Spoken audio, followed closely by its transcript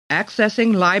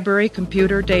Accessing library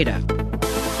computer data.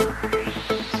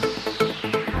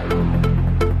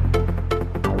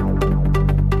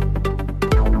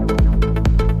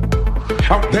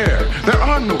 Out there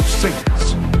are no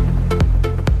saints.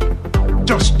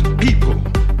 Just people.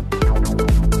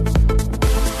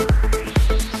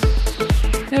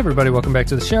 Hey everybody, welcome back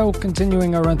to the show.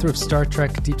 Continuing our run-through of Star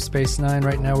Trek Deep Space Nine.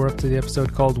 Right now we're up to the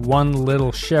episode called One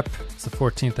Little Ship. It's the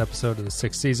 14th episode of the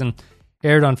 6th season.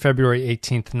 Aired on February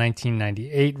 18th,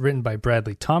 1998. Written by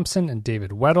Bradley Thompson and David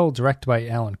Weddle. Directed by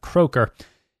Alan Croker.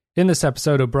 In this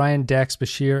episode, O'Brien, Dax,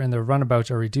 Bashir, and their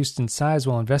runabout are reduced in size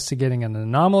while investigating an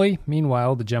anomaly.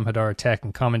 Meanwhile, the Jem'Hadar attack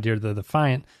and commandeer the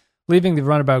Defiant, leaving the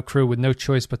runabout crew with no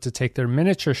choice but to take their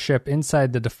miniature ship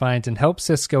inside the Defiant and help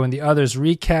Sisko and the others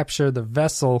recapture the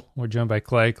vessel. We're joined by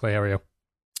Clay. Clay, how are you?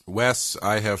 Wes,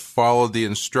 I have followed the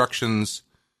instructions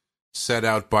set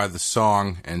out by the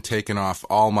song and taken off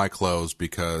all my clothes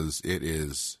because it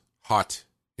is hot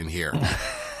in here.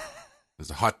 It's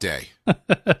a hot day.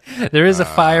 There is a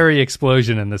fiery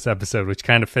explosion in this episode, which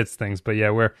kind of fits things. But yeah,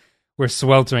 we're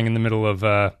sweltering in the middle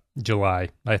of July,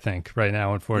 I think, right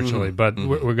now, unfortunately. But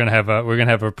we're gonna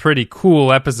have a pretty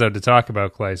cool episode to talk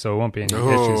about, Clay. So it won't be any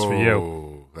issues for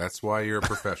you. That's why you're a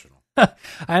professional.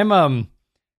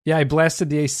 I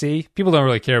blasted the AC. People don't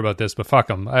really care about this, but fuck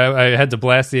them. I had to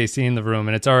blast the AC in the room,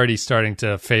 and it's already starting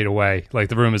to fade away. Like,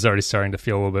 the room is already starting to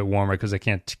feel a little bit warmer because I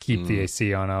can't keep the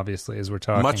AC on, obviously, as we're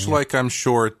talking. Much like I'm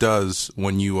sure it does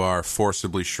when you are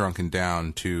forcibly shrunken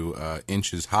down to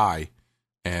inches high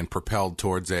and propelled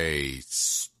towards a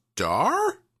star?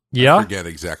 Yeah. I forget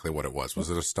exactly what it was. Was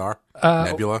it a star?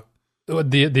 Nebula?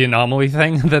 The anomaly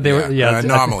thing that they were... Yeah,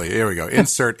 anomaly. Here we go.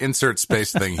 Insert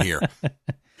space thing here.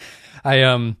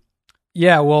 And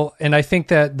I think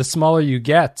that the smaller you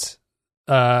get,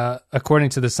 according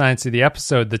to the science of the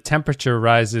episode, the temperature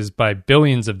rises by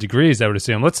billions of degrees, I would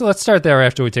assume. Let's start there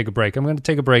after we take a break. I'm going to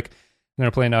take a break. I'm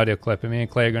going to play an audio clip, and me and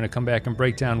Clay are going to come back and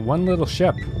break down One Little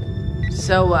Ship.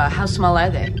 So, how small are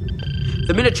they?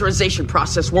 The miniaturization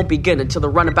process won't begin until the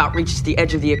runabout reaches the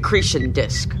edge of the accretion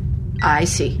disk. I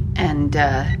see. And,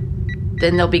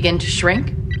 then they'll begin to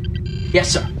shrink? Yes,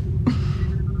 sir.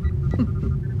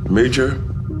 Major,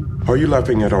 are you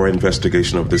laughing at our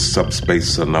investigation of this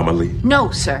subspace anomaly? No,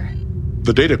 sir.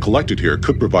 The data collected here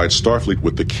could provide Starfleet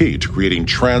with the key to creating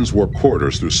transwarp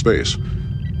corridors through space.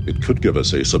 It could give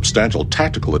us a substantial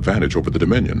tactical advantage over the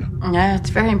Dominion. Yeah, it's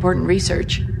very important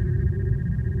research.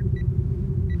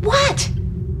 What?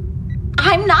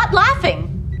 I'm not laughing.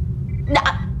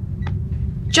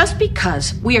 Just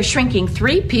because we are shrinking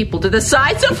 3 people to the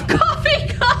size of coffee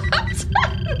cups.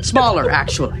 Smaller,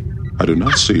 actually. I do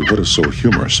not see what is so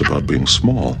humorous about being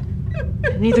small.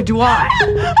 Neither do I.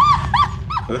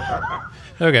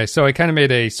 Okay, so I kind of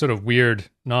made a sort of weird,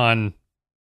 non-related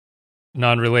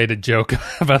joke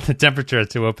about the temperature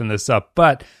to open this up.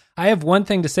 But I have one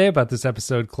thing to say about this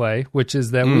episode, Clay, which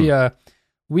is that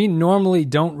we normally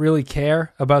don't really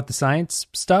care about the science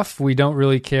stuff. We don't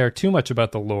really care too much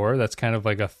about the lore. That's kind of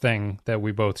like a thing that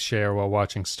we both share while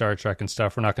watching Star Trek and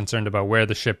stuff. We're not concerned about where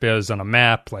the ship is on a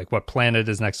map, like what planet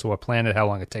is next to what planet, how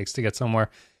long it takes to get somewhere,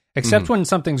 except when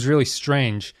something's really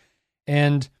strange.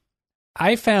 And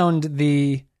I found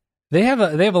they have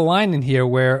a line in here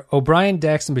where O'Brien,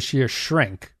 Dax, and Bashir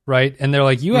shrink, right? And they're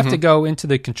like, you have to go into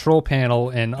the control panel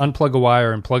and unplug a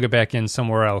wire and plug it back in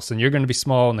somewhere else. And you're going to be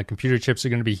small and the computer chips are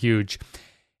going to be huge.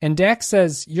 And Dax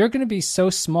says, you're going to be so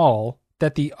small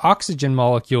that the oxygen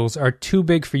molecules are too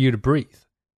big for you to breathe.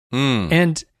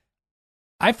 And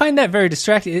I find that very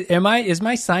distracting. Is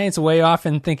my science way off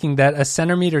in thinking that a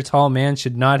centimeter tall man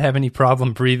should not have any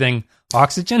problem breathing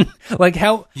oxygen? Like,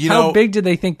 how big do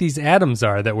they think these atoms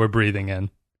are that we're breathing in?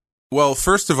 Well,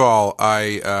 first of all,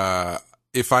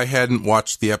 if I hadn't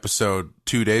watched the episode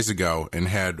 2 days ago and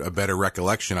had a better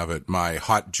recollection of it, my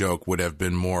hot joke would have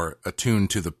been more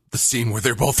attuned to the scene where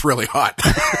they're both really hot,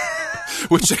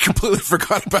 which I completely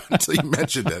forgot about until you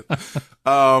mentioned it.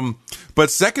 But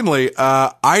secondly,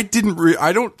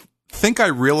 I don't think I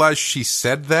realized she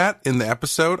said that in the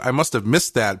episode. I must have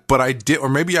missed that, but I did, or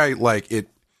maybe I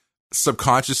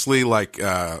subconsciously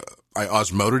I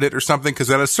osmoted it or something, because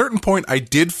at a certain point I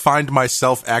did find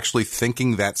myself actually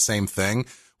thinking that same thing,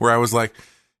 where I was like,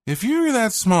 if you're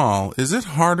that small, is it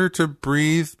harder to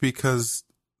breathe because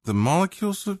the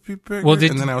molecules would be bigger? Well,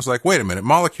 and then I was like, wait a minute,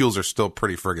 molecules are still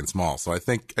pretty friggin' small, so I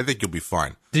think you'll be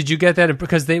fine. Did you get that?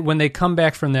 Because when they come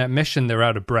back from that mission, they're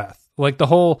out of breath. Like, the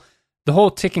whole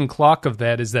ticking clock of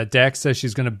that is that Dax says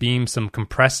she's going to beam some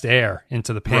compressed air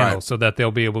into the panel so that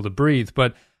they'll be able to breathe.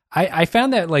 But I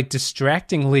found that, like,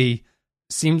 distractingly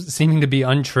seeming to be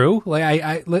untrue.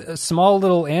 Like small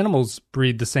little animals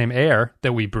breathe the same air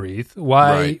that we breathe.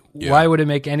 Why would it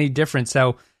make any difference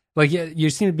how, like, you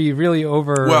seem to be really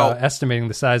overestimating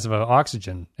the size of an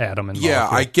oxygen atom in Yeah,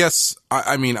 molecule. I guess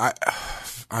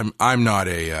I'm not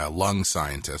a lung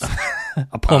scientist.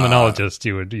 A pulmonologist,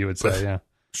 you would say, yeah.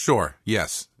 Sure,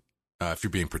 yes. If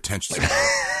you're being pretentious about it.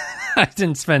 I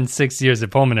didn't spend 6 years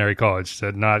at pulmonary college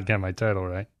to not get my title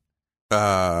right.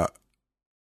 But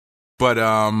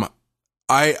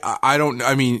I don't.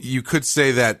 I mean, you could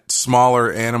say that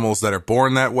smaller animals that are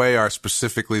born that way are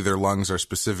specifically, their lungs are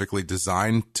specifically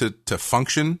designed to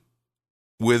function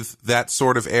with that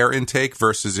sort of air intake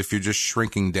versus if you're just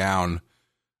shrinking down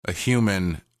a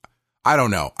human. I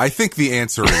don't know. I think the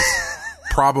answer is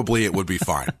probably it would be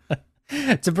fine.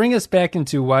 To bring us back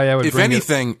into why I would if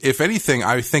anything,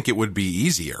 I think it would be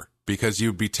easier because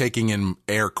you'd be taking in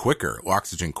air quicker,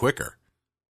 oxygen quicker.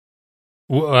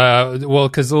 Well,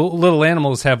 because little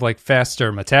animals have like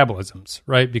faster metabolisms,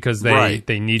 right? Because they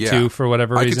need to for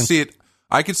whatever reason.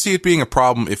 I could see it being a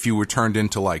problem if you were turned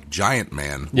into like Giant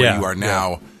Man, where you are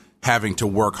now having to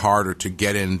work harder to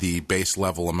get in the base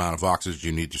level amount of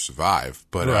oxygen you need to survive.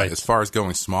 But as far as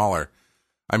going smaller,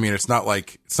 I mean, it's not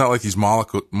like these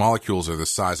molecules are the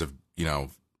size of,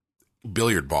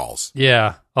 billiard balls.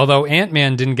 Yeah. Although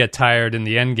Ant-Man didn't get tired in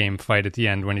the Endgame fight at the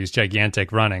end when he was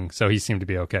gigantic running, so he seemed to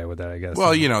be okay with that, I guess.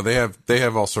 Well, they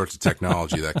have all sorts of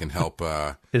technology that can help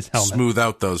smooth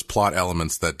out those plot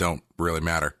elements that don't really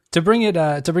matter. To bring it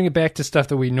back to stuff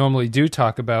that we normally do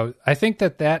talk about, I think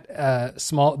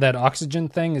that oxygen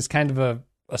thing is kind of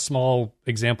a small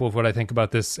example of what I think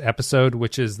about this episode,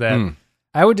 which is that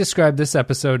I would describe this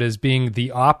episode as being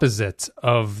the opposite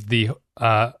of the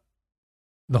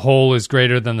whole is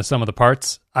greater than the sum of the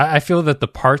parts. I feel that the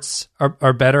parts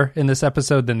are better in this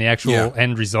episode than the actual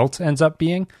end result ends up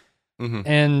being. Mm-hmm.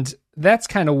 And that's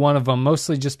kind of one of them,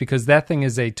 mostly just because that thing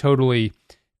is a totally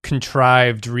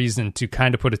contrived reason to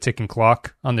kind of put a ticking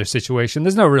clock on their situation.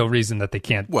 There's no real reason that they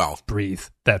can't breathe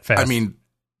that fast. I mean,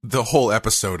 the whole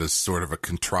episode is sort of a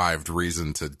contrived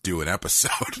reason to do an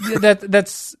episode.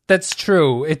 That's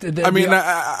true. And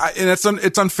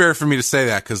it's unfair for me to say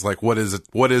that because, like, what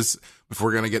is if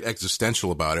we're going to get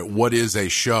existential about it? What is a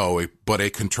show but a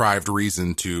contrived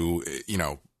reason to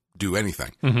do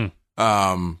anything?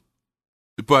 Mm-hmm.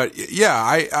 But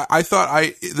yeah, I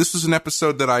thought this was an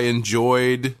episode that I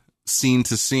enjoyed scene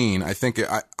to scene. I think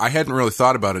I hadn't really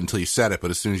thought about it until you said it,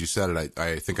 but as soon as you said it,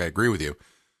 I think I agree with you.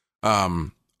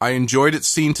 I enjoyed it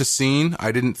scene to scene.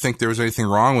 I didn't think there was anything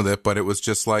wrong with it, but it was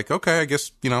just like, okay, I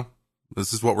guess,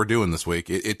 this is what we're doing this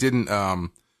week. It didn't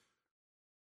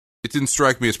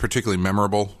strike me as particularly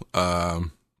memorable. And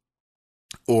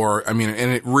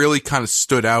it really kind of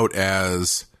stood out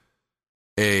as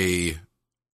a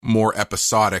more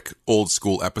episodic old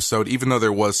school episode, even though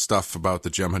there was stuff about the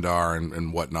Jem'Hadar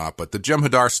and whatnot, but the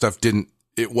Jem'Hadar stuff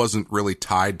it wasn't really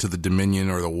tied to the Dominion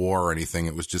or the war or anything.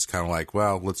 It was just kind of like,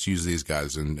 well, let's use these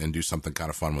guys and do something kind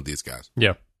of fun with these guys.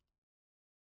 Yeah.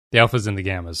 The Alphas and the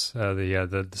Gammas,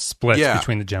 the split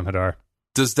between the Jem'Hadar.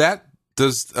 Does that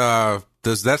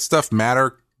stuff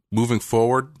matter moving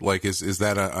forward? Like, is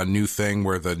that a new thing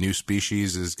where the new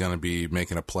species is going to be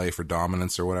making a play for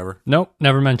dominance or whatever? Nope,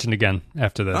 never mentioned again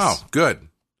after this. Oh, good.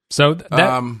 So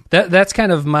that's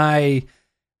kind of my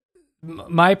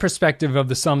perspective of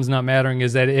the sums not mattering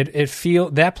is that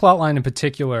that plot line in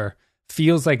particular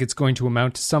feels like it's going to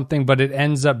amount to something, but it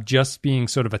ends up just being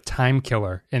sort of a time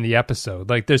killer in the episode.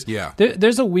 Like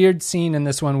there's a weird scene in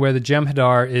this one where the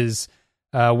Jem'Hadar is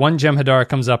one Jem'Hadar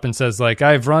comes up and says, like,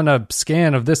 I've run a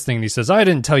scan of this thing. And he says, I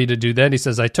didn't tell you to do that. He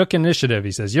says, I took initiative.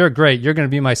 He says, you're great. You're going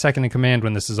to be my second in command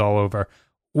when this is all over.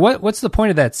 What's the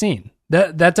point of that scene?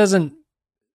 That doesn't.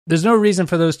 There's no reason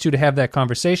for those two to have that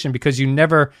conversation because you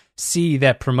never see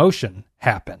that promotion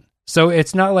happen. So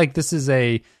it's not like this is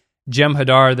a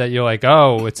Jem'Hadar that you're like,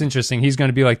 oh, it's interesting. He's going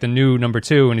to be like the new number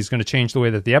 2 and he's going to change the way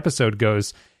that the episode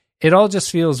goes. It all just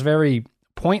feels very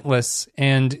pointless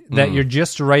and that you're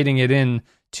just writing it in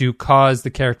to cause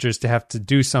the characters to have to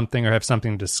do something or have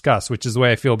something to discuss, which is the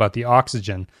way I feel about the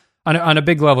oxygen. On a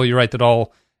big level, you're right that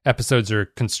all episodes are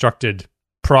constructed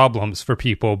problems for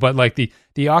people, but like the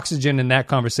oxygen in that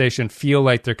conversation feel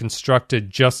like they're constructed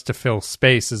just to fill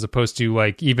space as opposed to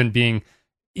like even being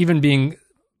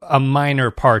a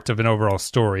minor part of an overall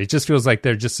story. It just feels like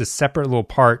they're just a separate little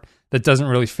part that doesn't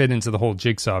really fit into the whole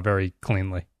jigsaw very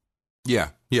cleanly. Yeah.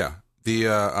 The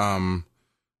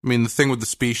the thing with the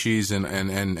species and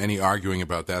any arguing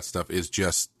about that stuff is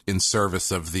just in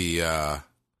service of the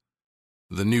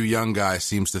the new young guy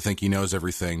seems to think he knows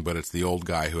everything, but it's the old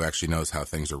guy who actually knows how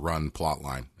things are run, plot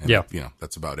line. And,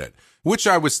 that's about it. Which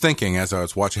I was thinking as I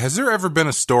was watching, has there ever been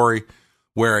a story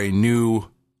where a new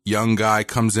young guy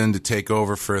comes in to take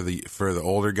over for the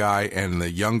older guy, and the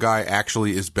young guy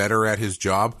actually is better at his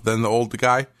job than the old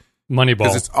guy? Moneyball.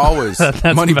 Because it's always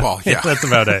Moneyball. Yeah, that's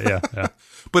about it. Yeah.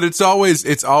 But it's always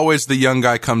the young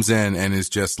guy comes in and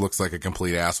looks like a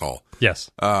complete asshole. Yes.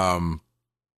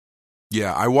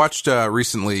 Yeah, I watched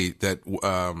recently that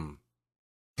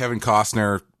Kevin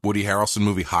Costner, Woody Harrelson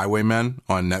movie Highwaymen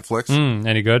on Netflix.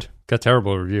 Any good? Got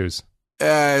terrible reviews.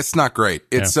 It's not great.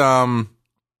 It's how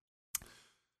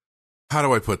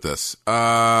do I put this?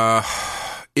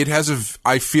 It has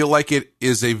I feel like it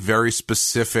is a very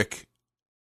specific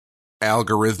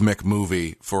algorithmic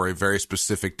movie for a very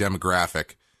specific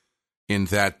demographic, in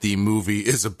that the movie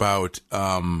is about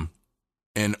an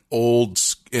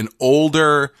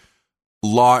older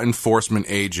law enforcement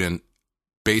agent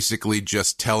basically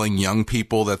just telling young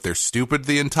people that they're stupid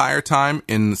the entire time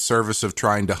in the service of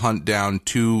trying to hunt down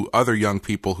two other young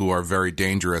people who are very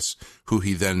dangerous, who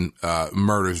he then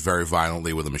murders very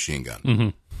violently with a machine gun.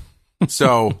 Mm-hmm.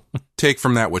 So take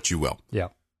from that what you will. Yeah.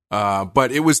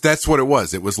 But that's what it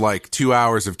was. It was like 2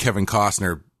 hours of Kevin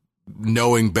Costner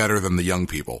knowing better than the young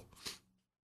people,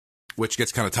 which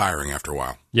gets kind of tiring after a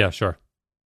while. Yeah, sure.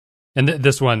 And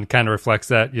this one kind of reflects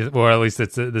that, or at least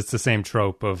it's the same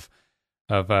trope of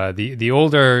the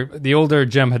older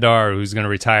Jem'Hadar, who's going to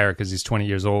retire because he's 20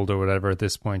 years old or whatever at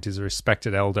this point. He's a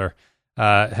respected elder.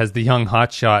 Has the young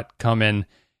hotshot come in,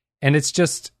 and it's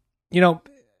just,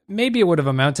 maybe it would have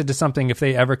amounted to something if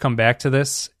they ever come back to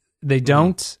this. They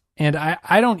don't, and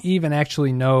I don't even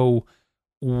actually know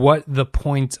what the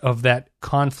point of that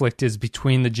conflict is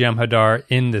between the Jem'Hadar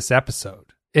in this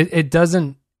episode. It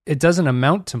doesn't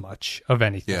amount to much of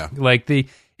anything. Yeah. Like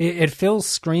it fills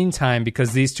screen time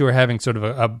because these two are having sort of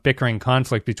a bickering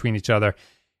conflict between each other.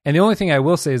 And the only thing I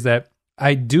will say is that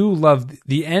I do love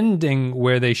the ending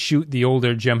where they shoot the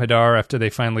older Jem'Hadar after they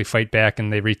finally fight back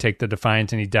and they retake the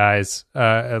Defiant and he dies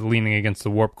leaning against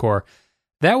the warp core.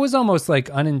 That was almost like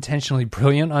unintentionally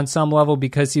brilliant on some level,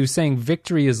 because he was saying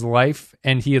victory is life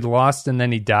and he had lost and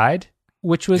then he died,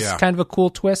 which was kind of a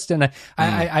cool twist. And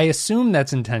I assume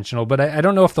that's intentional, but I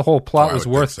don't know if the whole plot was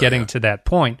worth getting to that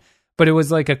point. But it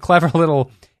was like a clever little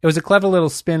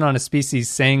spin on a species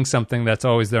saying something that's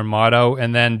always their motto.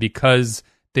 And then because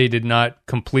they did not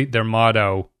complete their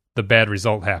motto, the bad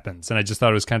result happens. And I just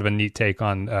thought it was kind of a neat take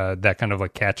on that kind of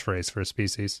like catchphrase for a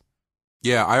species.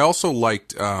 Yeah, I also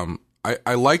liked,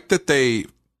 I liked that they,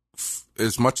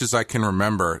 as much as I can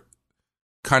remember,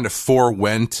 kind of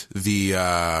forewent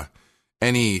the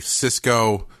any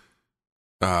Sisko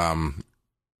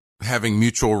having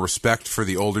mutual respect for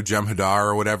the older Jem'Hadar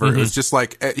or whatever. Mm-hmm. It was just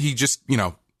like he just,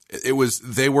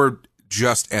 they were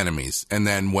just enemies. And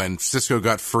then when Sisko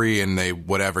got free and they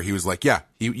whatever, he was like, yeah,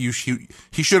 he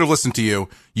should have listened to you.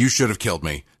 You should have killed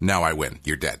me. Now I win.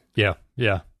 You're dead. Yeah,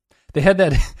 yeah. They had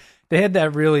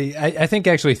that really, I think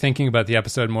actually thinking about the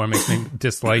episode more makes me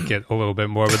dislike it a little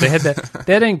bit more, but they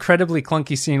had an incredibly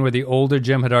clunky scene where the older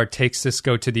Jem'Hadar takes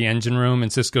Sisko to the engine room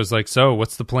and Sisko's like, so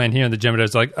what's the plan here? And the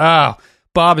Jem'Hadar's like,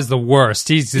 Bob is the worst.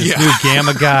 He's this new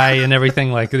Gamma guy and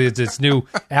everything, like this new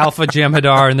Alpha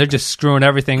Jem'Hadar, and they're just screwing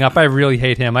everything up. I really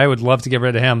hate him. I would love to get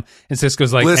rid of him. And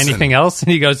Sisko's like, anything else?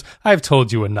 And he goes, I've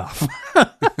told you enough.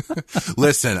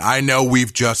 Listen, I know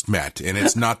we've just met, and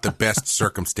it's not the best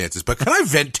circumstances, but can I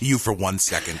vent to you for 1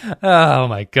 second? Oh,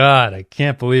 my God. I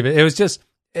can't believe it. It was just...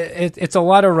 It's a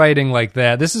lot of writing like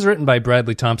that. This is written by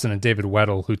Bradley Thompson and David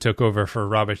Weddle, who took over for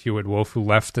Robert Hewitt Wolf, who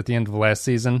left at the end of last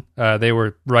season. They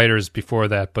were writers before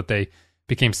that, but they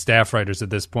became staff writers at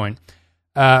this point.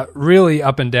 Really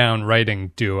up and down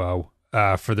writing duo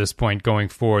for this point going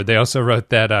forward. They also wrote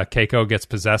that Keiko Gets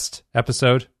Possessed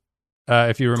episode,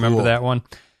 if you remember that one.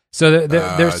 So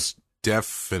there's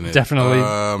definitely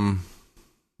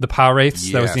the Power Wraiths.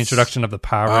 Yes. That was the introduction of the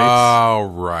Power Wraiths. Oh,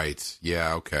 right.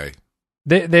 Yeah, okay.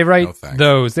 They write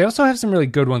those. They also have some really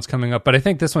good ones coming up, but I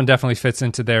think this one definitely fits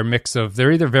into their mix of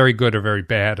they're either very good or very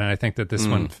bad, and I think that this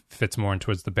one fits more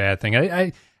towards the bad thing.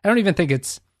 I don't even think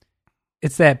it's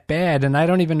that bad, and I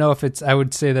don't even know if I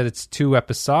would say that it's too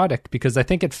episodic, because I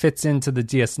think it fits into the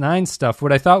DS9 stuff.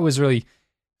 What I thought was really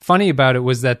funny about it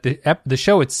was that the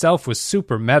show itself was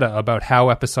super meta about how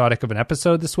episodic of an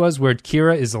episode this was, where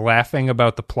Kira is laughing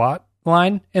about the plot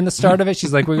line in the start of it.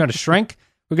 She's like, we're going to shrink.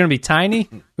 We're going to be tiny.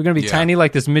 We're going to be tiny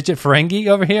like this midget Ferengi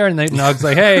over here. And Nog's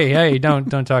like, hey,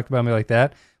 don't talk about me like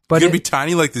that. But you're going to be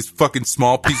tiny like this fucking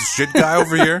small piece of shit guy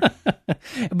over here?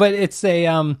 But it's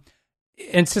and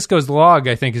Sisko's log,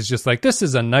 I think, is just like, this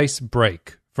is a nice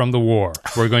break from the war.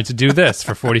 We're going to do this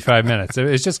for 45 minutes.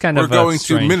 It's just kind we're of going to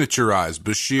strange. miniaturize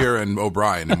Bashir and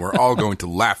O'Brien, and we're all going to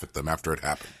laugh at them after it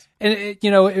happens. And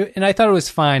and I thought it was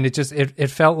fine. It just it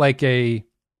felt like it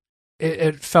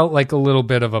felt like a little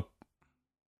bit of a,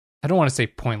 I don't want to say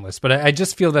pointless, but I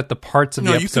just feel that the parts of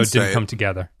the episode didn't come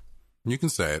together. You can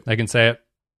say it. I can say it.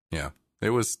 Yeah,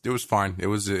 it was fine. It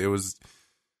was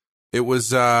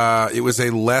a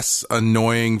less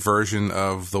annoying version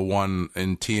of the one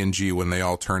in TNG when they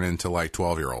all turn into like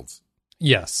 12-year-olds.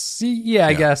 Yes. Yeah,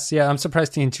 I guess. Yeah, I'm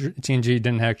surprised TNG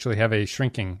didn't actually have a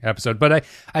shrinking episode. But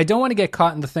I don't want to get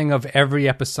caught in the thing of every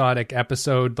episodic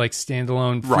episode, like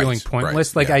standalone, feeling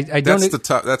pointless. Right, like yeah. I don't.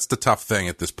 That's the tough thing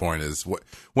at this point is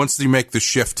once you make the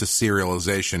shift to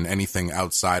serialization, anything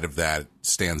outside of that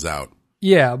stands out.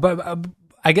 Yeah, but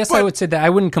I guess I would say that I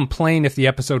wouldn't complain if the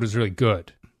episode was really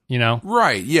good. You know?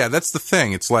 Right. Yeah, that's the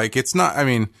thing. It's like, it's not, I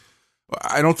mean,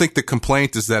 I don't think the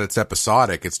complaint is that it's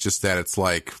episodic. It's just that it's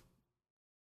like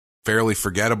fairly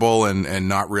forgettable and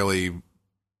not really,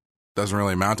 doesn't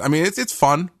really amount. I mean, it's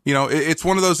fun. You know, it's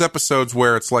one of those episodes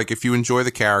where it's like, if you enjoy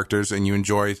the characters and you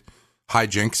enjoy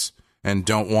hijinks and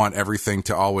don't want everything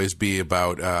to always be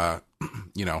about,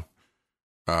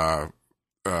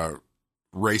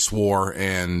 race war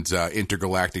and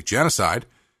intergalactic genocide,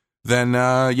 then,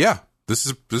 This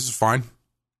is fine.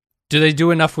 Do they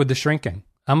do enough with the shrinking?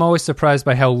 I'm always surprised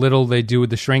by how little they do with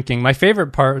the shrinking. My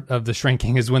favorite part of the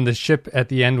shrinking is when the ship at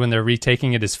the end, when they're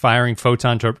retaking it, is firing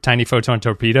tiny photon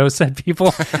torpedoes at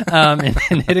people and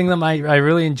hitting them. I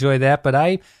really enjoy that. But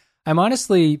I'm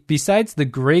honestly, besides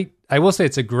I will say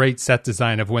it's a great set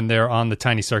design of when they're on the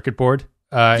tiny circuit board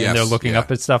and they're looking up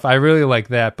at stuff. I really like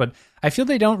that. But I feel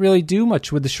they don't really do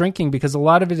much with the shrinking because a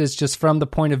lot of it is just from the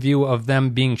point of view of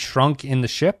them being shrunk in the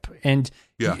ship. And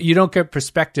you don't get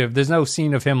perspective. There's no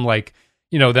scene of him like,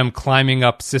 them climbing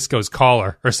up Cisco's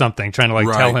collar or something, trying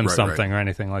to tell him something or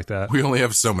anything like that. We only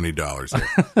have so many dollars here.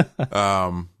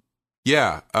 I'm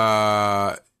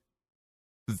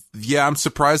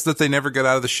surprised that they never got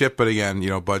out of the ship. But again,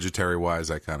 budgetary wise,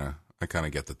 I kind of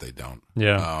get that they don't.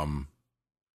 Yeah.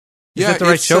 Is that the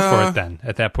right show for it then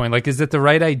at that point? Like, is it the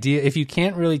right idea? If you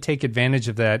can't really take advantage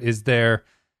of that, is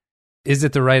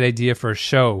it the right idea for a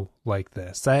show like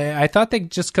this? I thought they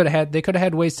just could have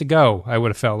had ways to go. I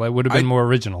would have felt it would have been more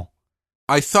original.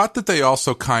 I thought that they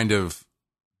also kind of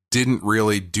didn't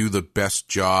really do the best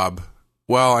job.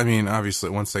 Well, I mean, obviously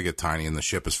once they get tiny and the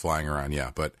ship is flying around,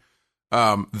 but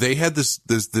they had this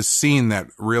scene that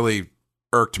really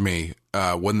irked me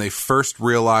when they first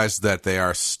realized that they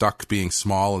are stuck being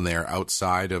small and they are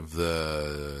outside of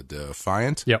the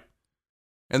Defiant. Yep.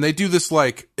 And they do this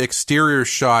like exterior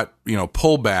shot,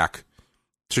 pullback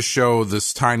to show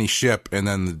this tiny ship and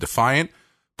then the Defiant.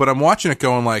 But I'm watching it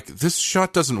going like, this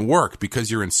shot doesn't work because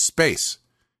you're in space.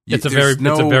 It's a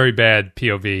very bad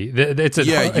POV.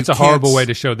 It's a horrible way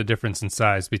to show the difference in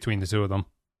size between the two of them.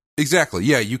 Exactly.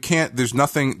 Yeah, you can't. There's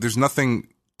nothing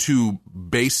to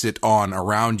base it on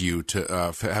around you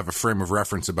to have a frame of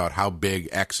reference about how big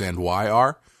X and Y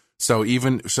are. So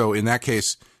in that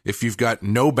case, if you've got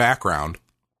no background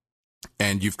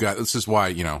and you've got, this is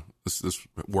why, this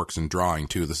works in drawing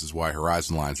too. This is why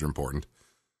horizon lines are important.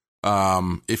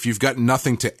 If you've got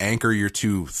nothing to anchor your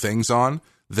two things on,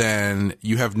 then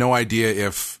you have no idea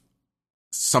if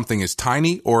something is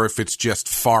tiny or if it's just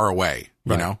far away,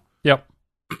 you know? Yep.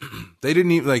 They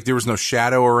didn't even, there was no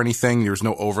shadow or anything. There was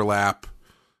no overlap.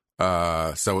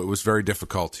 So it was very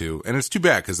difficult to, and it's too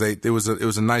bad because it was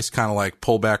a nice kind of like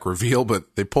pullback reveal,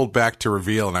 but they pulled back to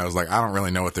reveal, and I was like, I don't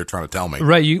really know what they're trying to tell me.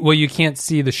 Right. You can't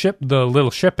see the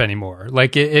little ship anymore.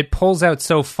 Like it pulls out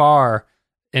so far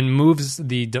and moves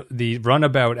the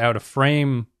runabout out of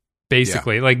frame.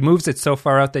 Basically, like moves it so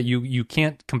far out that you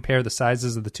can't compare the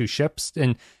sizes of the two ships,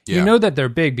 and you know that they're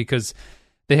big because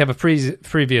they have a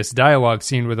previous dialogue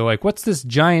scene where they're like, "What's this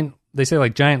giant?" They say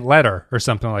like giant letter or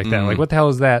something like that. Like, what the hell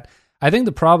is that? I think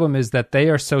the problem is that they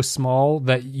are so small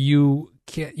that you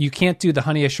can't do the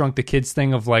Honey I Shrunk the Kids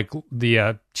thing of like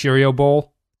the Cheerio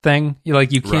bowl thing. You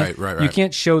can't you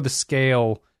can't show the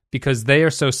scale because they are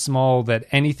so small that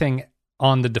anything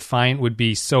on the Defiant would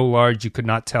be so large you could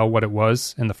not tell what it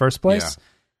was in the first place. Yeah.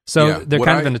 So they're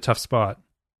kind of in a tough spot.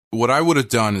 What I would have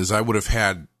done is I would have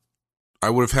had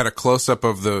a close up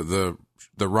of the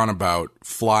runabout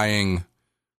flying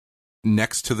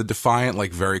next to the Defiant,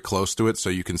 like very close to it, so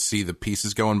you can see the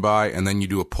pieces going by, and then you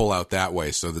do a pull out that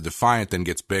way. So the Defiant then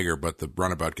gets bigger, but the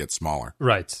runabout gets smaller.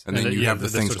 Right. And then you have the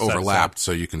things sort of overlapped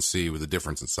so you can see with the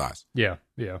difference in size. Yeah.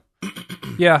 Yeah.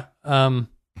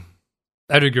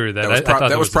 I'd agree with that.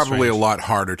 That was probably a lot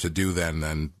harder to do then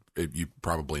than you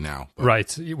probably now. But.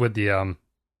 Right. With the,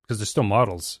 because they're still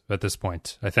models at this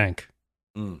point, I think.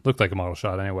 Looked like a model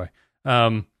shot anyway.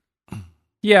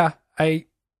 Yeah, I'm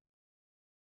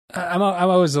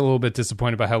always a little bit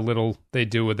disappointed by how little they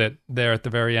do with it there at the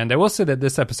very end. I will say that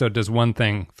this episode does one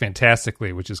thing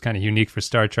fantastically, which is kind of unique for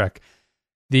Star Trek.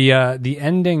 The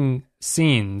ending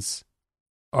scenes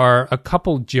are a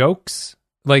couple jokes.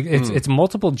 Like, it's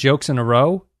multiple jokes in a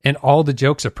row, and all the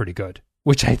jokes are pretty good,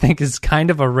 which I think is kind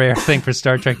of a rare thing for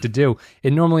Star Trek to do.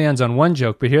 It normally ends on one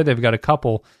joke, but here they've got a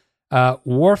couple.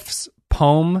 Worf's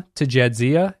poem to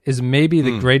Jadzia is maybe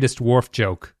the greatest Worf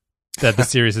joke that the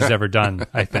series has ever done,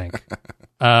 I think.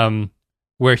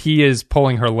 Where he is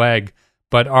pulling her leg,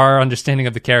 but our understanding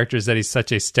of the character is that he's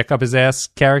such a stick-up-his-ass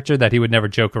character that he would never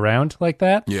joke around like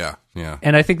that. Yeah.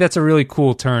 And I think that's a really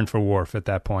cool turn for Worf at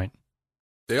that point.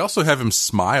 They also have him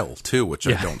smile, too, which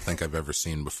I don't think I've ever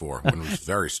seen before, when it was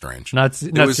very strange. Not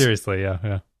seriously,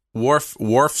 yeah.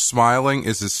 Worf smiling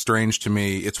is as strange to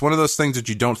me. It's one of those things that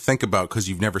you don't think about because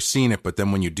you've never seen it, but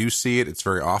then when you do see it, it's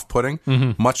very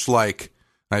off-putting. Much like,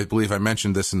 I believe I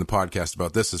mentioned this in the podcast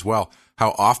about this as well,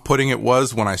 how off-putting it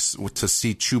was to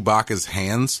see Chewbacca's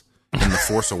hands in The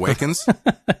Force Awakens.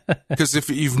 Because if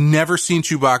you've never seen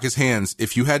Chewbacca's hands,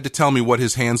 if you had to tell me what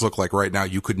his hands look like right now,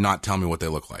 you could not tell me what they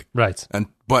look like. Right.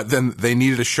 But then they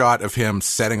needed a shot of him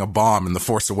setting a bomb in The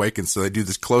Force Awakens, so they do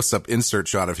this close-up insert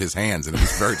shot of his hands, and it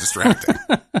was very distracting.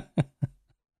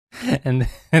 and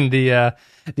the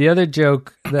other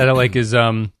joke that I like is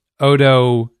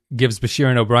Odo gives Bashir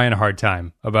and O'Brien a hard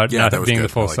time about not being good. the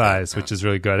full size, which is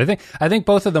really good. I think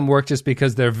both of them work just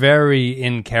because they're very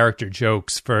in-character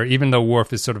jokes. For even though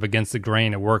Worf is sort of against the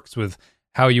grain, it works with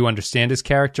how you understand his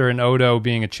character. And Odo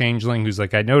being a changeling who's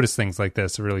like, I notice things like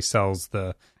this, it really sells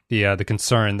the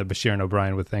concern that Bashir and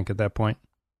O'Brien would think at that point.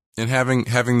 And having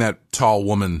that tall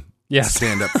woman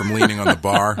stand up from leaning on the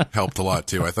bar helped a lot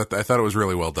too. I thought it was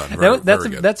really well done.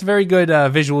 That's very good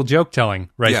visual joke telling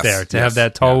there to have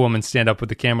that tall woman stand up with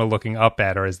the camera looking up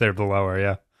at her as they're below her.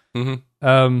 Yeah.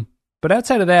 Mm-hmm. But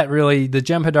outside of that, really, the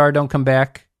Jem'Hadar don't come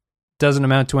back. Doesn't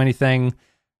amount to anything.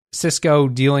 Cisco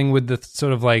dealing with the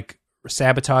sort of like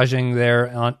sabotaging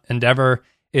their endeavor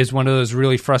is one of those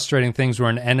really frustrating things where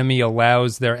an enemy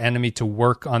allows their enemy to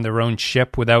work on their own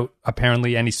ship without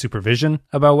apparently any supervision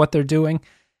about what they're doing.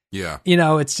 Yeah.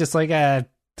 It's just like,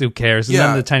 who cares? And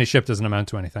then the tiny ship doesn't amount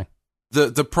to anything.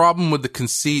 The problem with the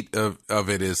conceit of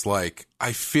it is, like,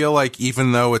 I feel like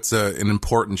even though it's an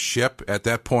important ship, at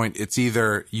that point, it's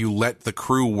either you let the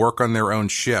crew work on their own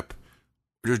ship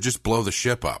or just blow the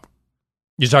ship up.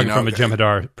 You're talking from a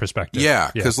Jem'Hadar perspective.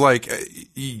 Yeah, because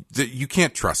you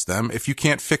can't trust them. If you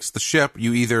can't fix the ship,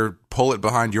 you either pull it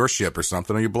behind your ship or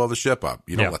something, or you blow the ship up.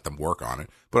 You don't let them work on it.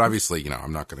 But obviously,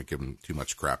 I'm not going to give them too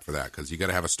much crap for that because you got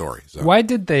to have a story. So. Why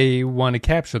did they want to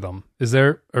capture them? Is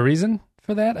there a reason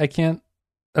for that? I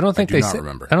don't think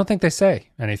they say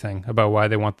anything about why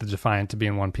they want the Defiant to be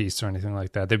in one piece or anything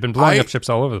like that. They've been blowing up ships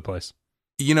all over the place.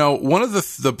 One of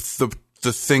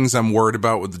the things I'm worried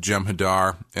about with the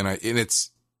Jem'Hadar,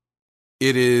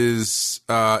 it is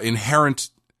inherent.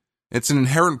 It's an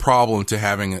inherent problem to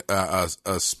having a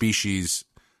species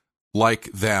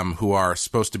like them who are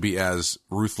supposed to be as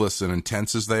ruthless and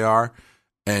intense as they are,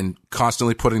 and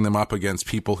constantly putting them up against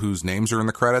people whose names are in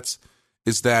the credits,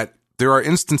 is that there are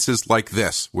instances like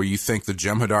this where you think the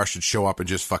Jem'Hadar should show up and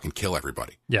just fucking kill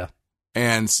everybody. Yeah.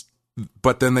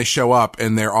 But then they show up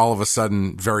and they're all of a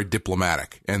sudden very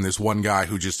diplomatic. And there's one guy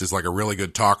who just is like a really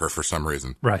good talker for some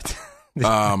reason. Right.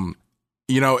 And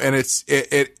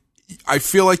I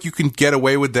feel like you can get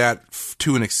away with that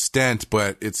to an extent,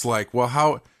 but it's like, well,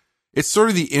 how? It's sort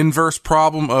of the inverse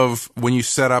problem of when you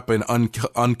set up an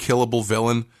unkillable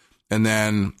villain, and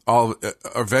then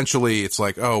eventually it's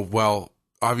like, oh, well,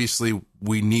 obviously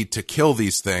we need to kill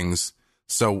these things,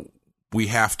 so we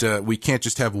can't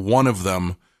just have one of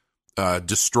them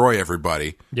destroy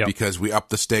everybody because we up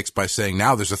the stakes by saying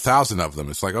now there's 1,000 of them.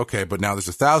 It's like, okay, but now there's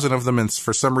 1,000 of them, and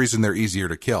for some reason they're easier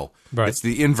to kill. Right. It's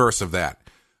the inverse of that.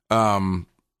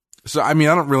 So, I mean,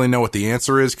 I don't really know what the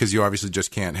answer is because you obviously just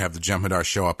can't have the Jem'Hadar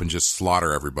show up and just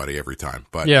slaughter everybody every time.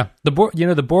 But yeah, the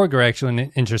Borg are actually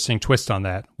an interesting twist on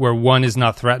that, where one is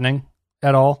not threatening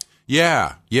at all.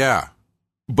 Yeah.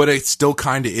 But it still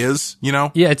kind of is, Yeah,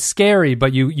 it's scary,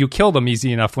 but you kill them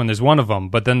easy enough when there's one of them,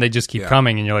 but then they just keep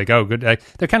coming, and you're like, oh, good.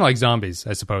 They're kind of like zombies,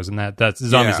 I suppose, and that's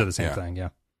zombies are the same thing, yeah.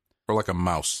 Or like a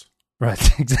mouse.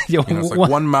 Right, exactly. It's like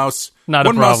one mouse. Not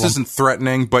one a problem. Mouse isn't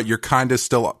threatening, but you're kind of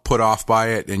still put off by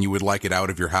it, and you would like it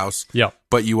out of your house. Yeah.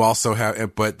 But you also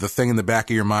have. But the thing in the back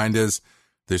of your mind is,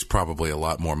 there's probably a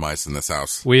lot more mice in this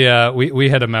house. We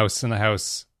had a mouse in the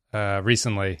house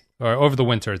recently, or over the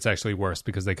winter. It's actually worse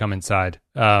because they come inside.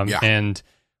 And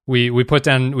we put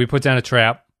down a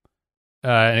trap.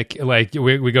 And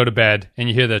we go to bed and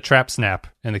you hear the trap snap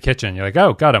in the kitchen. You're like,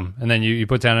 oh, got him. And then you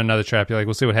put down another trap. You're like,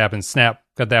 we'll see what happens. Snap,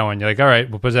 got that one. You're like, all right,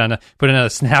 we'll put another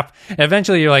snap. And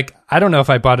eventually you're like, I don't know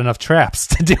if I bought enough traps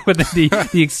to deal with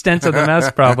the extent of the mouse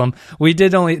problem.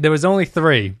 There was only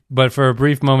 3, but for a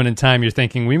brief moment in time, you're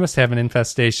thinking we must have an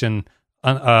infestation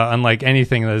unlike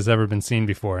anything that has ever been seen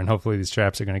before. And hopefully these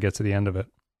traps are going to get to the end of it.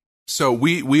 So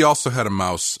we also had a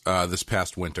mouse this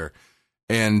past winter.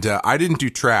 And I didn't do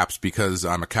traps because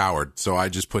I'm a coward, so I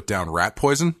just put down rat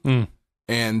poison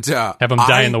and have them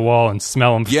die in the wall and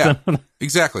smell them. Yeah,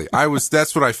 exactly.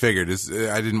 That's what I figured.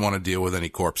 I didn't want to deal with any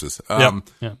corpses. Yep.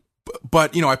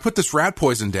 But I put this rat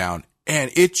poison down,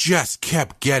 and it just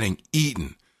kept getting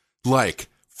eaten. Like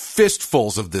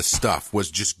fistfuls of this stuff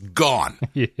was just gone,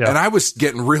 and I was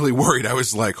getting really worried. I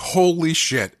was like, "Holy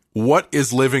shit! What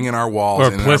is living in our walls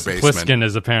and in our basement?" Pliskin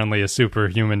is apparently a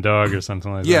superhuman dog or something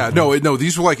like that. Yeah, no,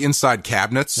 these were like inside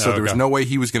cabinets, so there was no way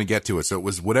he was going to get to it. So it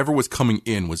was whatever was coming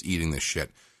in was eating this shit.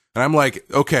 And I'm like,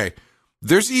 okay,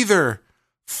 there's either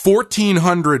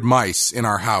 1,400 mice in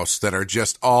our house that are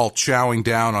just all chowing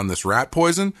down on this rat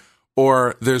poison,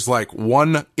 or there's like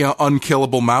one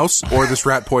unkillable mouse, or this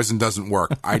rat poison doesn't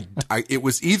work. It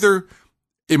was either...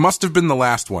 It must have been the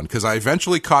last one, because I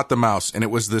eventually caught the mouse, and it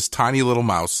was this tiny little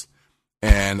mouse,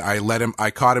 and I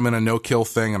caught him in a no-kill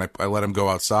thing, and I let him go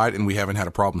outside, and we haven't had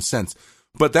a problem since.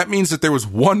 But that means that there was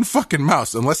one fucking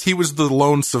mouse, unless he was the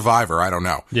lone survivor, I don't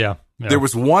know. Yeah. There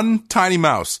was one tiny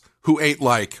mouse who ate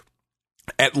like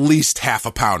at least half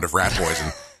a pound of rat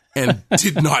poison and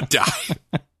did not die.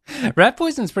 Rat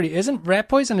poison is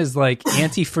like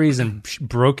antifreeze and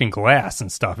broken glass and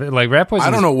stuff. Like rat poison.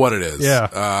 I don't know what it is.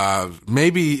 Yeah.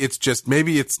 Maybe it's just bad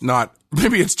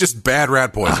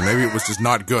rat poison. Maybe it was just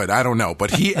not good. I don't know.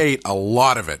 But he ate a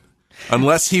lot of it.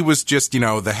 Unless he was just,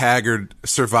 the haggard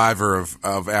survivor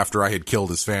of after I had killed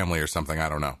his family or something. I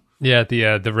don't know. Yeah.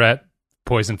 The rat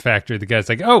poison factory. The guy's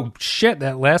like, oh shit,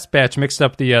 that last batch mixed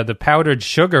up the powdered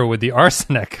sugar with the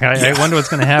arsenic. I wonder what's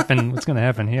going to happen. What's going to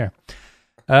happen here?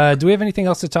 Do we have anything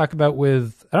else to talk about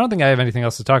with... I don't think I have anything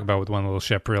else to talk about with One Little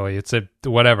Ship, really. It's a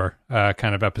whatever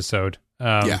kind of episode.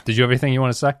 Did you have anything you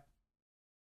want to say?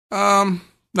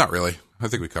 Not really. I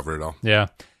think we covered it all. Yeah.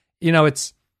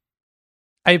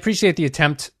 I appreciate the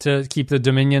attempt to keep the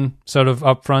Dominion sort of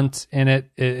up front in it.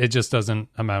 It just doesn't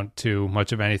amount to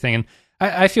much of anything. And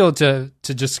I feel to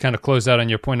just kind of close out on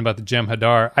your point about the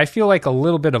Jem'Hadar, I feel like a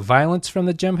little bit of violence from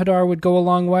the Jem'Hadar would go a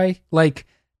long way. Like,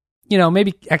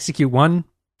 maybe execute one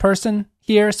person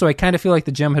here, so I kind of feel like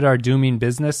the Jem'Hadar do mean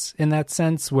business in that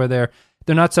sense, where they're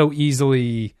not so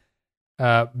easily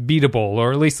beatable,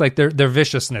 or at least like their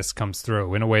viciousness comes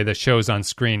through in a way that shows on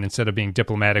screen instead of being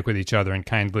diplomatic with each other and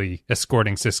kindly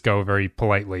escorting Sisko very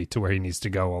politely to where he needs to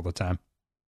go all the time.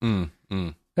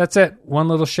 That's it. One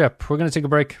Little Ship. We're going to take a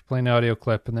break, play an audio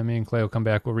clip, and then me and Clay will come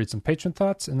back. We'll read some patron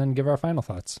thoughts and then give our final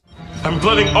thoughts. I'm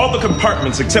flooding all the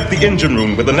compartments except the engine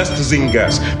room with anesthetizing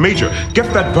gas. Major,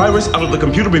 get that virus out of the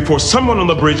computer before someone on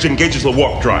the bridge engages the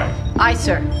warp drive. Aye,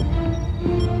 sir.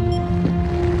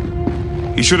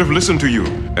 He should have listened to you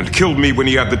and killed me when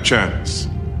he had the chance.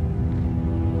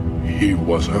 He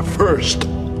was a first.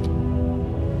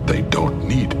 They don't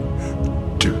need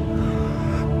to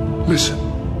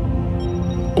listen.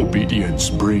 Obedience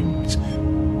brings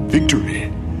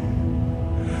victory.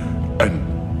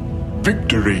 And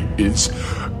victory is...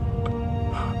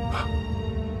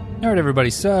 All right, everybody.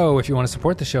 So if you want to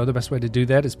support the show, the best way to do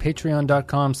that is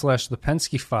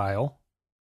patreon.com/thepensky-file.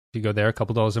 If you go there, a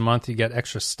couple $2 a month, you get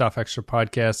extra stuff, extra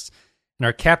podcasts. And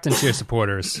our Captain Tier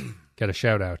supporters get a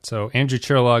shout-out. So Andrew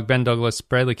Churlog, Ben Douglas,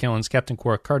 Bradley Killens, Captain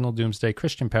Quark, Cardinal Doomsday,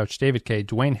 Christian Pouch, David K.,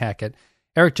 Dwayne Hackett,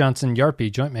 Eric Johnson, Yarpy,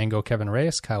 Joint Mango, Kevin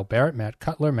Reyes, Kyle Barrett, Matt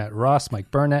Cutler, Matt Ross,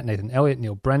 Mike Burnett, Nathan Elliott,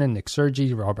 Neil Brennan, Nick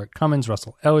Sergi, Robert Cummins,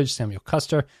 Russell Elledge, Samuel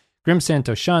Custer, Grim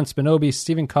Santo, Sean Spinobi,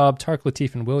 Stephen Cobb, Tark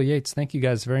Latif, and Will Yates. Thank you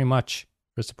guys very much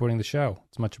for supporting the show.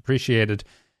 It's much appreciated.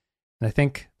 And I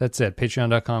think that's it.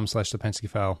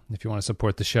 Patreon.com/thepensky-file if you want to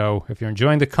support the show. If you're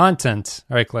enjoying the content.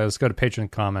 All right, Clay, let's go to patron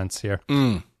comments here.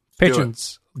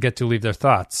 Patrons get to leave their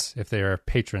thoughts if they are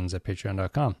patrons at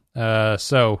patreon.com.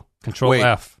 So, Control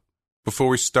F. Before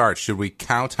we start, should we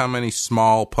count how many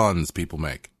small puns people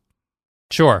make?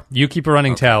 Sure. You keep a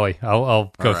running tally.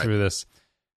 I'll go through this.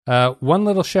 One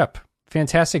Little Ship.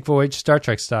 Fantastic voyage, Star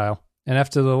Trek style. And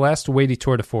after the last weighty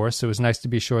tour de force, it was nice to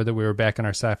be sure that we were back in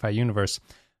our sci-fi universe.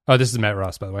 Oh, this is Matt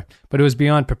Ross, by the way. But it was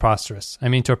beyond preposterous. I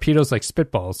mean, torpedoes like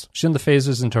spitballs. Shouldn't the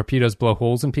phasers and torpedoes blow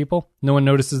holes in people? No one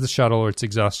notices the shuttle or its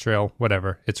exhaust trail.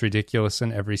 Whatever. It's ridiculous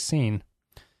in every scene.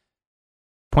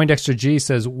 Poindexter G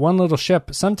says, One Little Ship.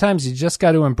 Sometimes you just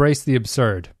got to embrace the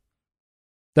absurd.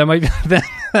 That might be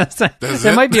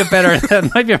that might be a better.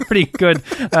 That might be a pretty good.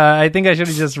 I think I should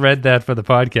have just read that for the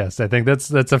podcast. I think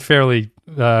that's a fairly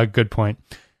good point.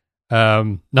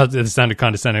 Not that it sounded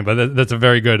condescending, but that's a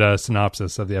very good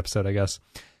synopsis of the episode, I guess.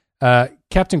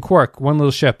 Captain Quark, One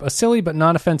Little Ship, a silly but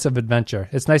non-offensive adventure.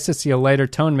 It's nice to see a lighter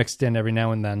tone mixed in every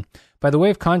now and then. By the way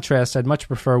of contrast, I'd much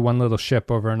prefer One Little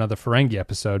Ship over another Ferengi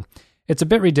episode. It's a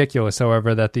bit ridiculous,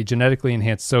 however, that the genetically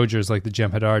enhanced soldiers like the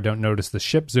Jem'Hadar don't notice the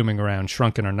ship zooming around,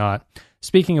 shrunken or not.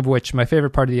 Speaking of which, my favorite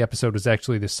part of the episode was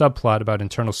actually the subplot about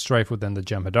internal strife within the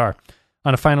Jem'Hadar.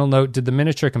 On a final note, did the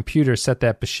miniature computer set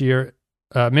that Bashir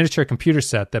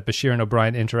and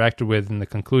O'Brien interacted with in the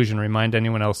conclusion remind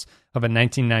anyone else of a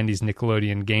 1990s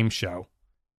Nickelodeon game show?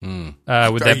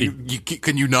 Would that be?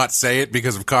 Can you not say it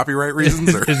because of copyright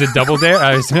reasons? Or? Is it Double Dare?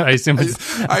 I assume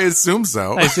it's. I assume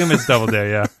so. I assume it's Double Dare.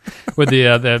 Yeah, with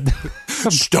the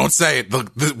Shh, don't say it.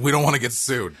 Look, we don't want to get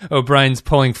sued. O'Brien's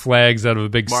pulling flags out of a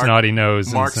big snotty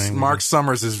nose. Mark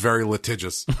Summers is very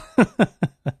litigious.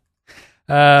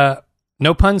 No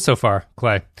puns so far,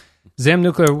 Clay. Zam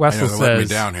Nuclear Wessel says,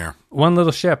 me down here. One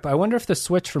Little Ship. I wonder if the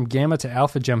switch from Gamma to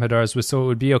Alpha Jem'Hadars was so it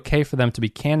would be okay for them to be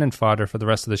cannon fodder for the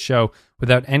rest of the show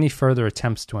without any further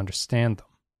attempts to understand them.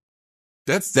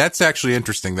 That's actually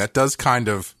interesting. That does kind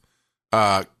of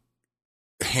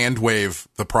hand wave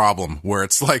the problem where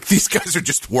it's like these guys are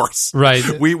just worse. Right.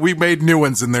 We made new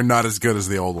ones and they're not as good as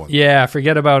the old ones. Yeah,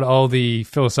 forget about all the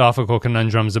philosophical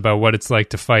conundrums about what it's like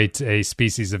to fight a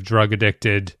species of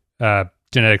drug-addicted,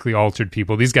 genetically altered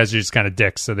people. These guys are just kind of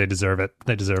dicks, so they deserve it.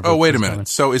 They deserve it. Oh, wait a minute.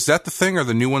 So is that the thing? Are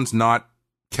the new ones not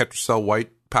Ketracel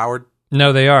White powered?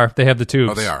 No, they are. They have the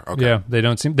tubes. Oh, they are. Okay. Yeah, they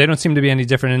don't seem to be any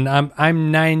different. And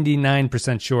I'm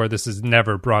 99% sure this is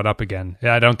never brought up again.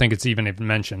 I don't think it's even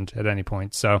mentioned at any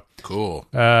point. So cool.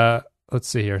 Let's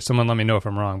see here. Someone let me know if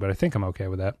I'm wrong, but I think I'm okay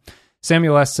with that.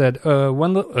 Samuel S. said,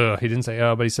 he didn't say,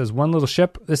 but he says, One Little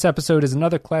Ship. This episode is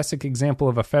another classic example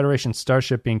of a Federation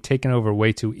starship being taken over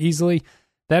way too easily.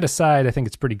 That aside, I think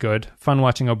it's pretty good. Fun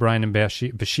watching O'Brien and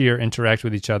Bashir interact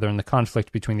with each other, and the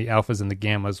conflict between the Alphas and the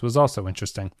Gammas was also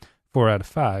interesting. 4 out of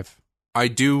 5. I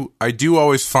do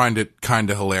always find it kind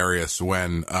of hilarious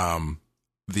when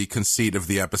the conceit of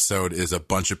the episode is a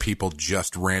bunch of people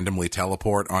just randomly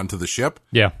teleport onto the ship.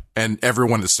 Yeah. And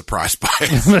everyone is surprised by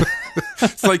it.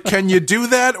 It's like, can you do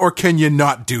that or can you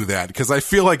not do that? Because I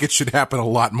feel like it should happen a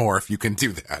lot more if you can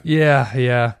do that.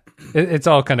 Yeah. It's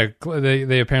all kind of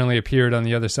they apparently appeared on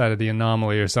the other side of the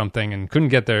anomaly or something and couldn't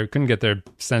get their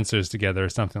sensors together or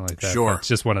something like that. Sure. It's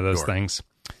just one of those things.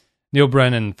 Neil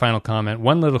Brennan, final comment.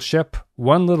 One little ship,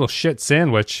 one little shit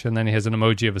sandwich, and then he has an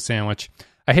emoji of a sandwich.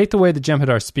 I hate the way the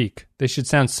Jem'Hadar speak. They should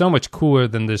sound so much cooler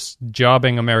than this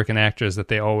jobbing American actors that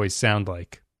they always sound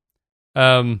like.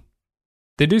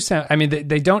 They do sound. I mean,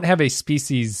 they don't have a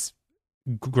species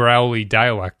growly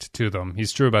dialect to them.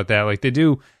 He's true about that. Like they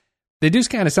do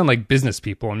kind of sound like business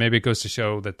people, and maybe it goes to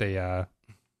show that they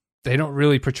don't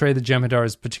really portray the Jem'Hadar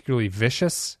as particularly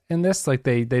vicious in this. Like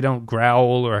they don't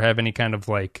growl or have any kind of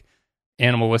like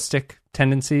animalistic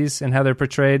tendencies in how they're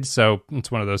portrayed. So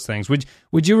it's one of those things.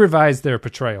 Would you revise their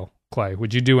portrayal, Clay?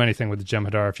 Would you do anything with the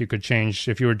Jem'Hadar if you could change,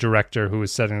 if you were a director who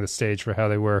was setting the stage for how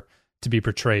they were to be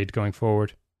portrayed going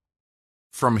forward?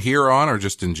 From here on or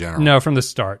just in general? No, from the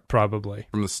start, probably.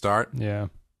 From the start? Yeah.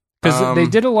 Because they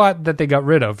did a lot that they got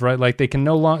rid of, right? Like they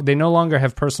no longer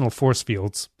have personal force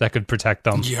fields that could protect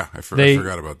them. Yeah, I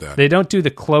forgot about that. They don't do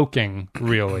the cloaking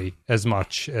really as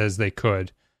much as they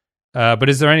could. But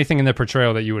is there anything in their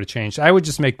portrayal that you would have changed? I would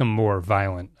just make them more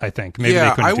violent, I think. Maybe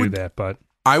they couldn't do that, but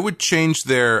I would change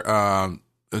their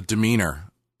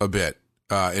demeanor a bit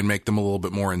and make them a little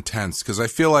bit more intense because I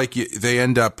feel like they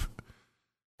end up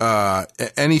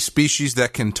any species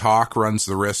that can talk runs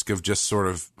the risk of just sort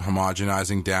of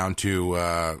homogenizing down to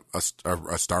a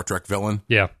Star Trek villain.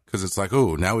 Yeah. Because it's like,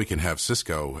 oh, now we can have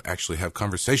Sisko actually have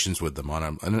conversations with them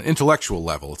on an intellectual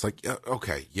level. It's like,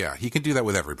 okay, yeah, he can do that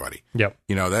with everybody. Yep.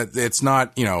 You know, that it's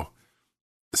not, you know,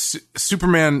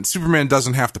 Superman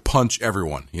doesn't have to punch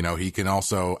everyone. You know, he can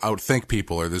also outthink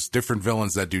people, or there's different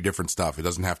villains that do different stuff. It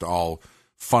doesn't have to all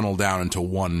funnel down into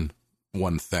one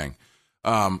thing.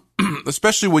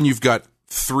 Especially when you've got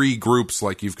three groups,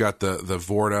 like you've got the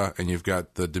Vorta and you've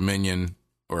got the Dominion,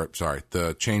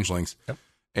 the Changelings, yep,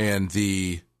 and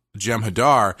the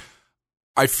Jem'Hadar.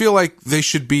 I feel like they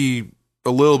should be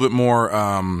a little bit more.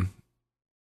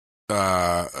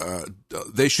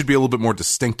 They should be a little bit more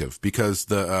distinctive because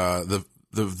the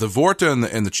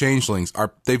Vorta and the Changelings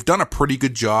they've done a pretty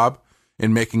good job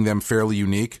in making them fairly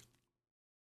unique.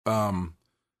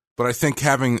 But I think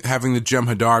having the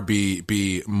Jem'Hadar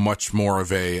be much more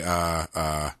of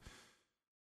a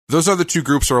Those other two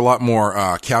groups are a lot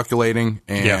more calculating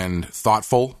and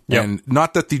thoughtful. Yep. And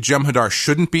not that the Jem'Hadar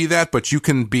shouldn't be that, but you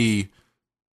can be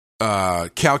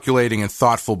calculating and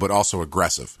thoughtful, but also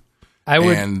aggressive.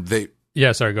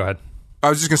 Yeah, sorry, go ahead. I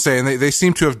was just going to say, and they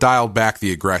seem to have dialed back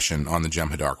the aggression on the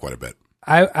Jem'Hadar quite a bit.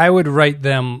 I would rate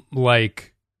them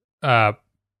like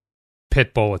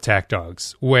pit bull attack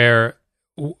dogs, where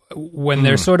when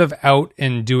they're sort of out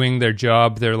and doing their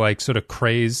job, they're like sort of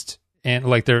crazed and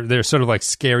like they're sort of like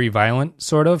scary violent,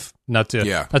 sort of. Not to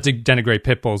denigrate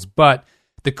pit bulls, but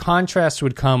the contrast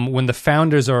would come when the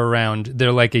founders are around.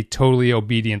 They're like a totally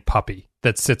obedient puppy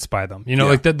that sits by them. You know,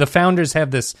 like the founders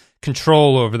have this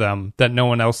control over them that no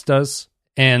one else does,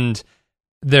 and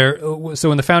so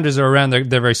when the founders are around, they're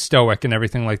very stoic and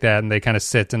everything like that, and they kind of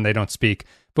sit and they don't speak.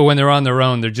 But when they're on their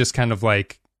own, they're just kind of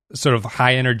like sort of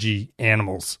high energy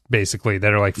animals, basically,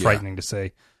 that are like frightening to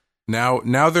see.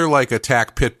 Now they're like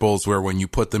attack pit bulls, where when you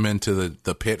put them into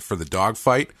the pit for the dog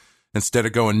fight, instead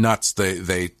of going nuts,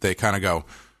 they kind of go,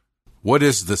 "What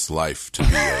is this life to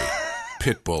be a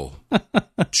pit bull,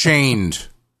 chained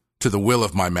to the will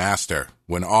of my master,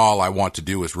 when all I want to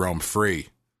do is roam free?"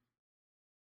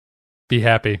 Be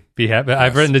happy. Yes.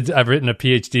 I've written a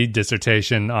PhD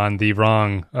dissertation on the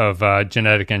wrong of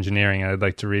genetic engineering, and I'd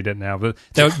like to read it now. But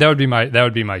that would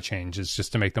be my change, is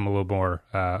just to make them a little more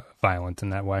violent in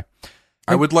that way.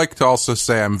 I would like to also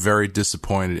say I'm very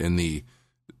disappointed in the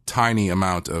tiny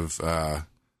amount of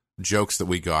jokes that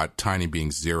we got. Tiny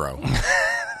being 0,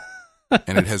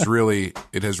 and it has really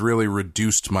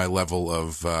reduced my level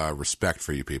of respect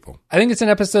for you people. I think it's an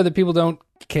episode that people don't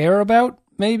care about.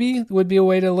 Maybe would be a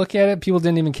way to look at it. People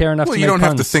didn't even care enough to make puns. Well, you don't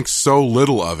have to think so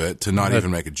little of it to not even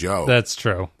make a joke. That's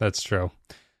true.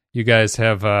 You guys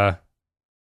have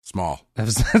small,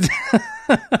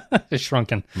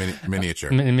 shrunken, miniature,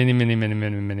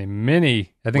 mini.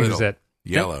 I think that's it.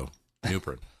 Yellow,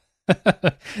 Newprin.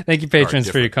 Thank you, patrons,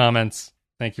 for your comments.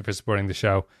 Thank you for supporting the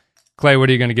show. Clay, what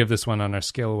are you going to give this one on our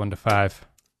scale of 1 to 5?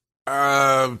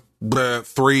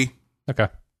 3. Okay.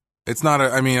 It's not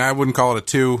I wouldn't call it a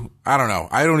 2. I don't know.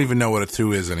 I don't even know what a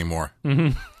 2 is anymore.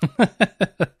 Mm-hmm.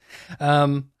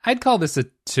 I'd call this a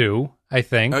 2, I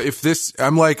think. I'm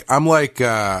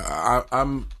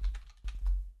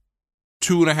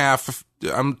 2.5.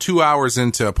 I'm 2 hours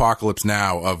into Apocalypse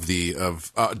Now of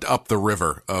Up the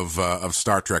River of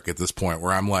Star Trek at this point,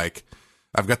 where I'm like,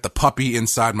 I've got the puppy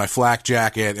inside my flak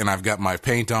jacket and I've got my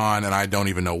paint on and I don't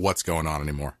even know what's going on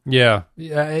anymore. Yeah.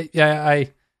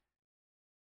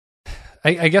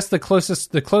 I guess the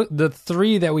closest, the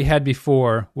 3 that we had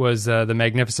before was the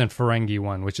Magnificent Ferengi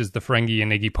one, which is the Ferengi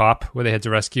and Iggy Pop, where they had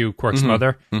to rescue Quark's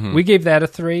mother. Mm-hmm. We gave that a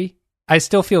 3. I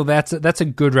still feel that's a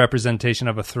good representation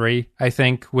of a 3, I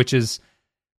think, which is,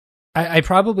 I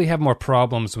probably have more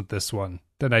problems with this one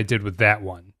than I did with that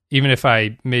one, even if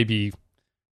I maybe...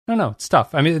 I don't know. It's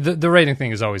tough. I mean, the rating thing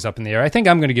is always up in the air. I think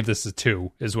I'm going to give this a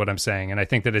 2, is what I'm saying, and I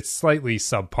think that it's slightly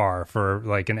subpar for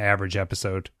like an average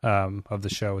episode of the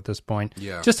show at this point.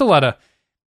 Yeah, just a lot of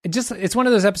it's one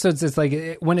of those episodes. It's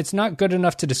like when it's not good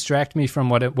enough to distract me from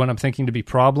what I'm thinking to be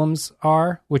problems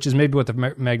are, which is maybe what the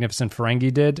Magnificent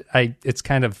Ferengi did. It's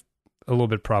kind of a little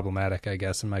bit problematic, I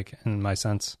guess, in my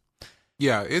sense.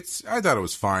 Yeah, I thought it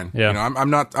was fine. Yeah, you know,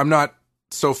 I'm not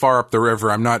so far up the river.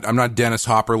 I'm not Dennis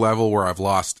Hopper level where I've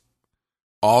lost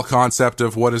all concept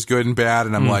of what is good and bad.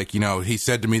 And I'm like, you know, he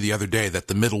said to me the other day that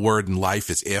the middle word in life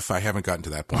is if. I haven't gotten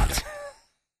to that point.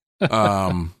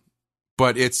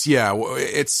 But it's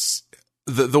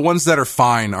the ones that are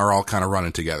fine are all kind of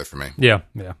running together for me. Yeah.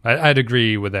 I'd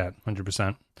agree with that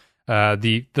 100%.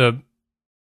 The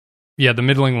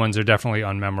middling ones are definitely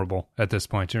unmemorable at this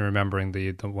point. You're remembering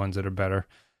the ones that are better.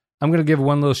 I'm going to give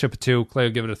One Little Ship a 2. Clay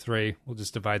will give it a 3. We'll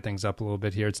just divide things up a little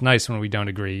bit here. It's nice when we don't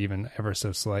agree, even ever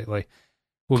so slightly.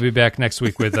 We'll be back next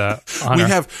week with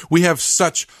Honor. We have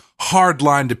such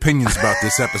hard-lined opinions about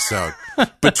this episode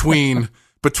between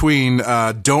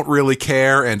don't really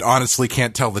care and honestly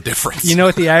can't tell the difference. You know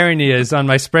what the irony is? On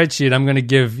my spreadsheet, I'm going to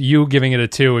give you giving it a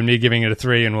 2 and me giving it a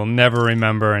 3, and we'll never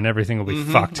remember, and everything will be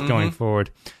fucked going forward.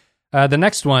 The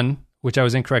next one, which I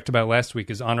was incorrect about last week,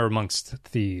 is Honor Amongst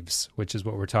Thieves, which is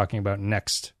what we're talking about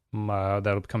next.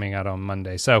 That'll be coming out on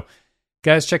Monday. So,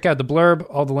 guys, check out the blurb.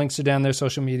 All the links are down there,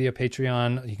 social media,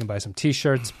 Patreon. You can buy some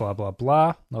T-shirts, blah, blah,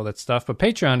 blah, all that stuff. But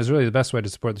Patreon is really the best way to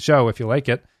support the show if you like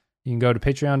it. You can go to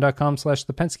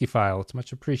patreon.com/The Penske File. It's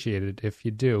much appreciated if you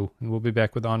do. And we'll be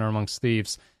back with Honor Amongst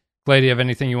Thieves. Clay, do you have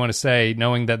anything you want to say,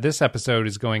 knowing that this episode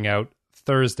is going out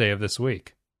Thursday of this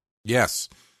week? Yes.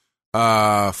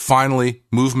 Finally,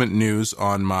 movement news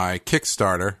on my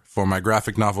Kickstarter for my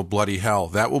graphic novel Bloody Hell.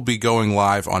 That will be going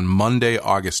live on Monday,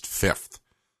 August 5th.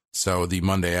 So the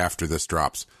Monday after this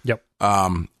drops. Yep.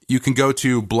 You can go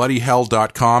to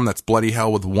bloodyhell.com. That's bloody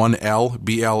hell with one L,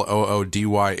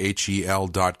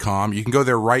 BLOODYHEL.com. You can go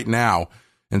there right now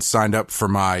and sign up for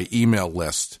my email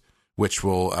list, which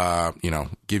will,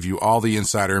 give you all the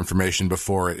insider information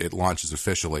before it launches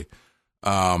officially,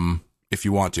 if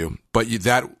you want to. But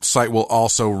that site will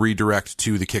also redirect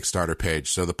to the Kickstarter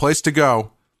page. So the place to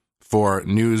go for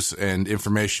news and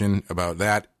information about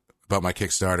that, about my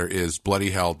Kickstarter, is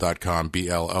bloodyhell.com,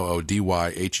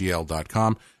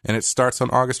 BLOODYHEL.com, and it starts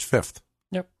on August 5th.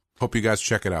 Yep. Hope you guys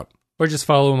check it out. Or just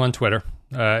follow him on Twitter.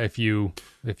 If you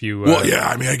well, yeah,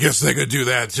 I mean, I guess they could do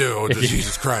that too.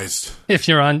 Jesus Christ. If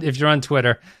you're on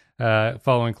Twitter,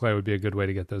 following Clay would be a good way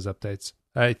to get those updates.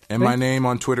 And my name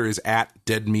on Twitter is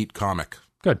 @DeadMeatComic.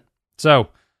 Good. So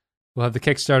we'll have the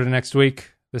Kickstarter next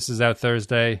week. This is out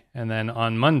Thursday, and then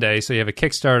on Monday, so you have a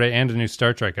Kickstarter and a new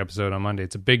Star Trek episode on Monday.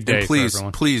 It's a big day for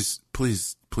everyone. Please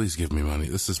give me money.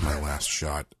 This is my last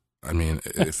shot. I mean,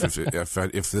 if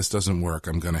this doesn't work,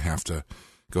 I'm going to have to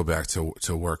go back to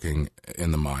working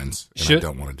in the mines, and I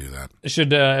don't want to do that.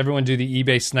 Should everyone do the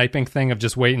eBay sniping thing of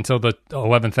just wait until the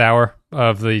 11th hour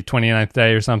of the 29th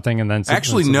day or something, and then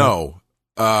actually no.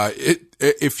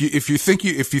 If you think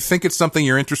it's something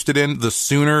you're interested in, the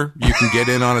sooner you can get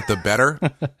in on it, the better.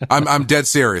 I'm dead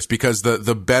serious, because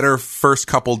the better first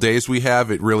couple days we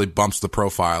have, it really bumps the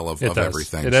profile of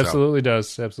everything. It absolutely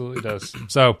does. Absolutely does.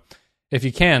 So if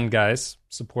you can, guys,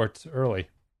 support early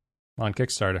on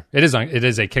Kickstarter. It is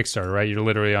a Kickstarter, right? You're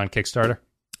literally on Kickstarter.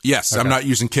 Yes, okay. I'm not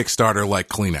using Kickstarter like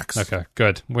Kleenex. Okay,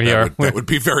 good. That would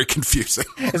be very confusing.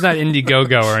 It's not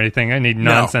Indiegogo or anything. I need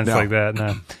nonsense like that.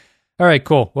 No. All right,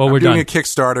 cool. Well, we're done. Doing a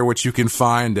Kickstarter, which you can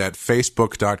find at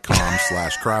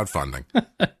facebook.com/crowdfunding.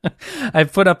 I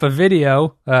put up a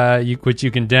video, which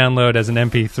you can download as an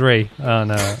MP3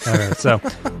 on. So,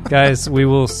 guys, we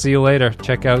will see you later.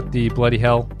 Check out the Bloody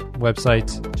Hell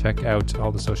website. Check out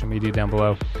all the social media down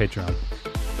below. Patreon.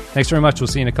 Thanks very much. We'll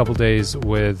see you in a couple days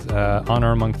with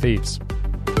Honor Among Thieves.